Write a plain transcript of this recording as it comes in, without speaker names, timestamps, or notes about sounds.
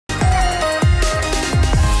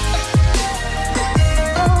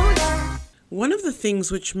One of the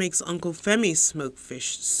things which makes Uncle Femi's smoked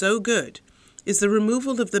fish so good is the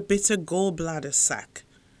removal of the bitter gallbladder sac.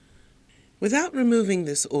 Without removing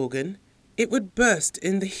this organ, it would burst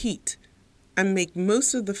in the heat and make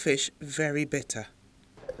most of the fish very bitter.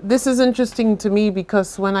 This is interesting to me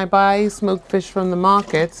because when I buy smoked fish from the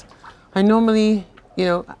market, I normally,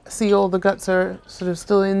 see all the guts are sort of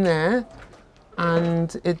still in there,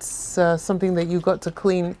 and it's something that you got to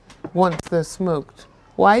clean once they're smoked.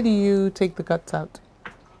 Why do you take the guts out?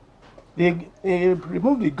 They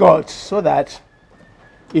remove the guts so that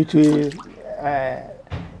it will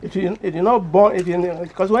not burn.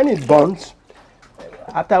 Because when it burns,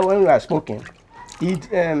 when we are smoking,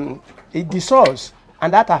 it dissolves,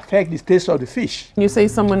 and that affects the taste of the fish. When you say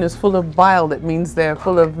someone is full of bile, that means they're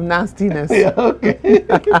full of nastiness. Yeah, okay.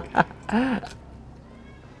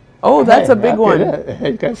 Oh, that's a big one.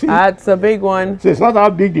 You can see. That's a big one. So it's not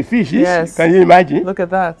how big the fish is. Yes. Can you imagine? Look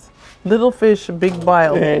at that. Little fish, big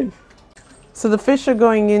bile. Yes. So the fish are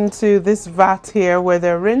going into this vat here where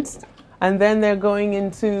they're rinsed, and then they're going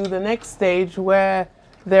into the next stage where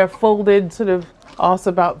they're folded sort of arse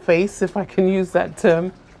about face, if I can use that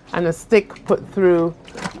term, and a stick put through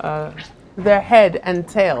their head and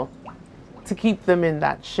tail to keep them in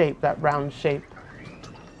that shape, that round shape.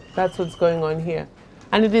 That's what's going on here.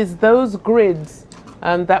 And it is those grids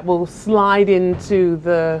that will slide into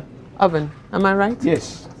the oven. Am I right?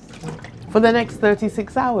 Yes. For the next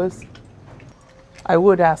 36 hours. I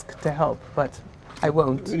would ask to help, but I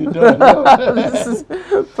won't. You don't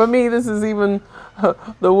know. For me, this is even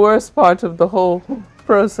the worst part of the whole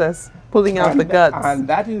process, pulling out the guts. And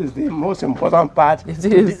that is the most important part. It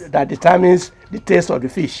is. That determines the taste of the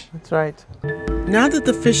fish. That's right. Now that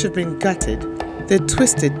the fish have been gutted, they're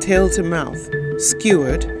twisted tail to mouth,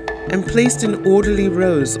 skewered, and placed in orderly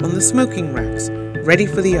rows on the smoking racks, ready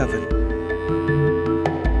for the oven.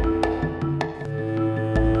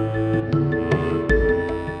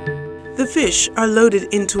 The fish are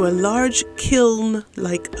loaded into a large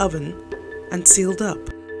kiln-like oven and sealed up.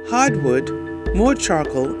 Hardwood, more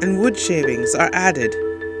charcoal, and wood shavings are added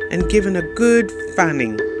and given a good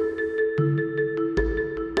fanning.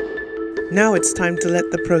 Now it's time to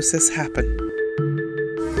let the process happen.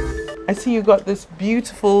 I see you got this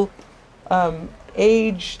beautiful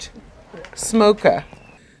aged smoker.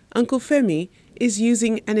 Uncle Femi is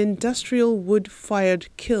using an industrial wood-fired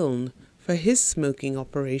kiln for his smoking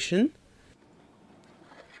operation,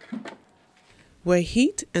 where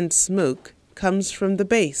heat and smoke comes from the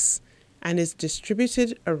base and is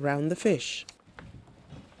distributed around the fish.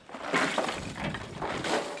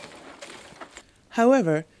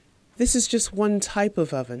 However, this is just one type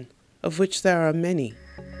of oven, of which there are many.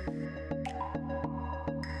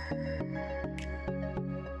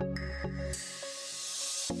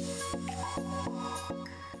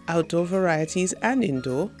 Outdoor varieties and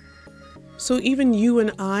indoor, so even you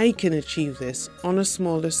and I can achieve this on a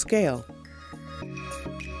smaller scale.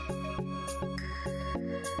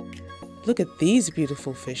 Look at these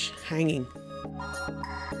beautiful fish hanging.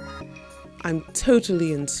 I'm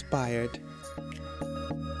totally inspired.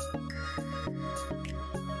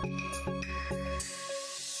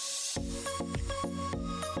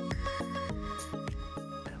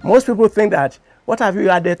 Most people think that, what have you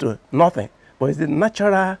added to? Nothing. But it's the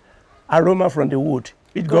natural aroma from the wood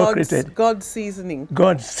which God created. God's seasoning.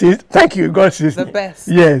 Thank you, God's seasoning. The best.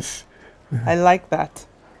 Yes. I like that.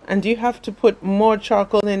 And do you have to put more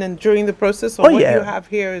charcoal in and during the process, or what you have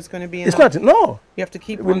here is going to be enough? It's not, no. You have to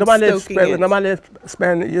keep we on normally stoking it. We normally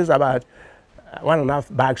use about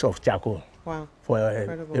 1.5 bags of charcoal. Wow. For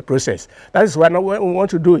a process. That is why we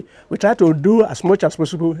want to do it. We try to do as much as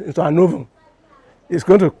possible into an oven. It's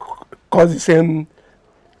going to cause the same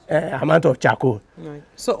amount of charcoal. Right.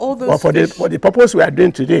 So all those but for the purpose we are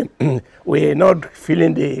doing today, we're not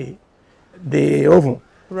filling the oven.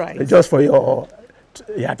 Right. Just for your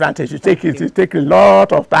advantage. It take a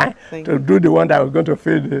lot of time to do the one that we're going to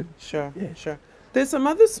fill the. Sure, sure. There's some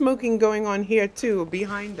other smoking going on here too,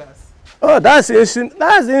 behind us. Oh, that's the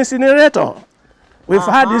incinerator. We've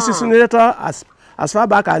had this incinerator as far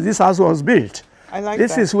back as this house was built. I like that.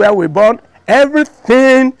 This is where we burn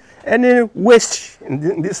everything, any waste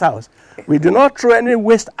in this house. We do not throw any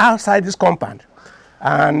waste outside this compound.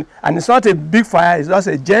 And it's not a big fire, it's just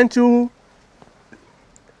a gentle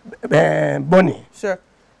burning. Sure.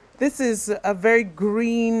 This is a very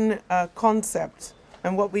green concept,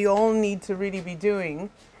 and what we all need to really be doing,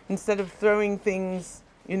 instead of throwing things,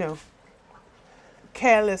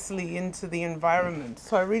 carelessly into the environment.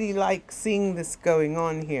 So I really like seeing this going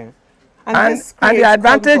on here. And the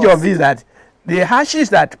advantage of this is that the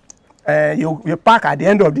ashes that you pack at the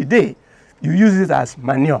end of the day, you use it as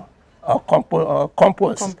manure. or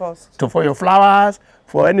compost. Compost. For your flowers,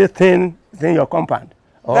 for anything in your compound.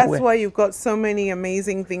 That's why you've got so many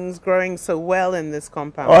amazing things growing so well in this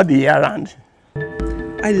compound. All the year round.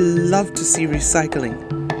 I love to see recycling,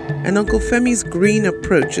 and Uncle Femi's green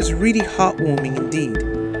approach is really heartwarming indeed.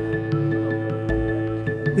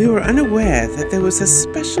 We were unaware that there was a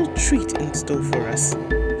special treat in store for us: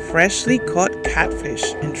 freshly caught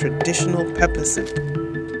catfish in traditional pepper soup.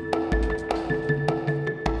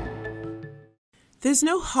 There's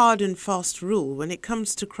no hard and fast rule when it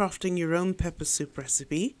comes to crafting your own pepper soup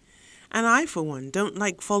recipe, and I, for one, don't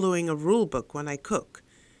like following a rule book when I cook.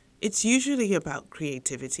 It's usually about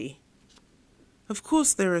creativity. Of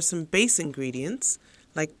course, there are some base ingredients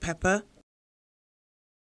like pepper,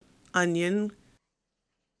 onion,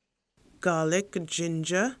 garlic,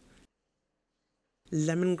 ginger,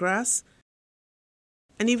 lemongrass,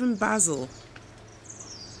 and even basil,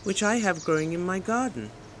 which I have growing in my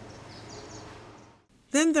garden.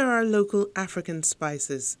 Then there are local African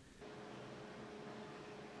spices,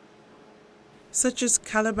 such as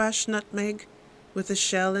calabash nutmeg with a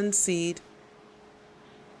shell and seed,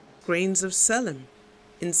 grains of selim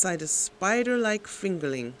inside a spider-like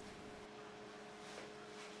fingerling,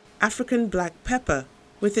 African black pepper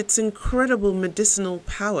with its incredible medicinal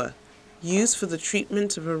power used for the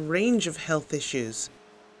treatment of a range of health issues,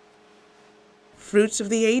 fruits of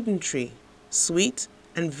the Aden tree, sweet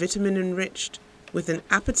and vitamin-enriched, with an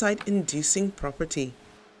appetite-inducing property.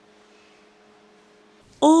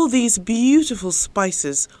 All these beautiful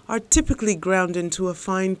spices are typically ground into a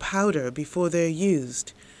fine powder before they're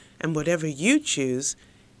used, and whatever you choose,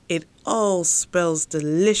 it all smells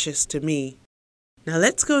delicious to me. Now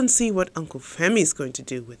let's go and see what Uncle Femi's going to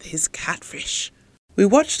do with his catfish. We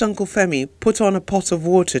watched Uncle Femi put on a pot of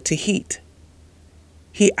water to heat.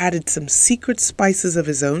 He added some secret spices of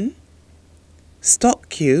his own, stock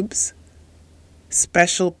cubes,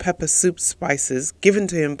 special pepper soup spices given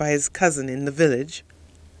to him by his cousin in the village,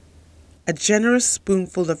 a generous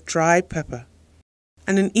spoonful of dry pepper,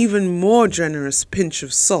 and an even more generous pinch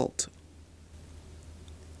of salt.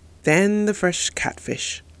 Then the fresh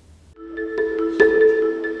catfish.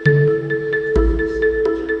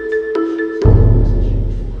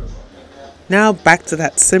 Now back to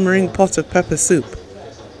that simmering pot of pepper soup.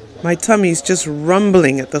 My tummy's just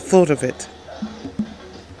rumbling at the thought of it.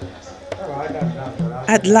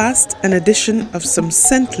 At last, an addition of some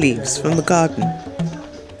scent leaves from the garden.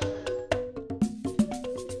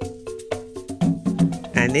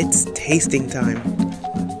 And it's tasting time.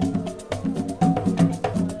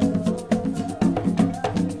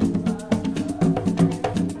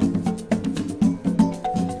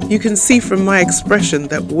 You can see from my expression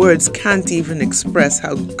that words can't even express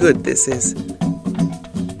how good this is.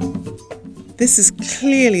 This is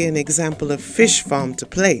clearly an example of fish farm to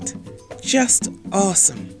plate. Just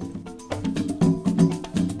awesome.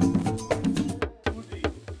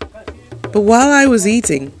 But while I was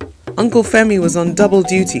eating, Uncle Femi was on double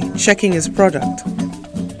duty, checking his product.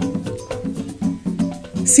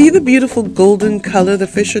 See the beautiful golden color the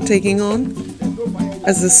fish are taking on?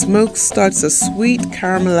 As the smoke starts a sweet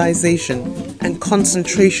caramelization and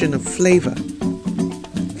concentration of flavor.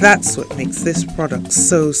 That's what makes this product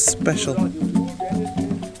so special.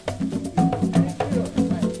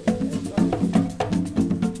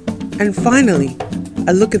 And finally,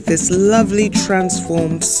 a look at this lovely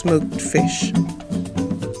transformed smoked fish.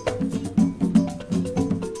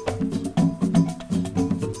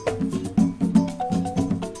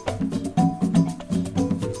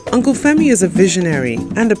 Uncle Femi is a visionary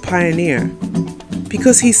and a pioneer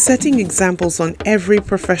because he's setting examples on every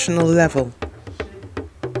professional level.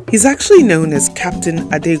 He's actually known as Captain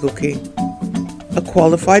Adegoke, a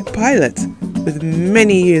qualified pilot with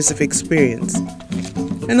many years of experience,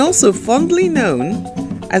 and also fondly known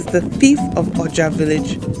as the Thief of Oja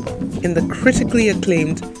Village in the critically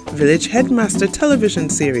acclaimed Village Headmaster television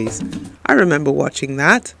series. I remember watching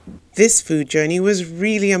that. This food journey was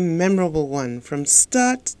really a memorable one from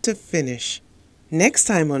start to finish. Next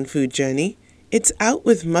time on Food Journey, it's out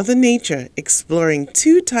with Mother Nature exploring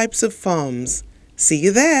 2 types of farms. See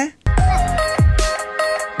you there!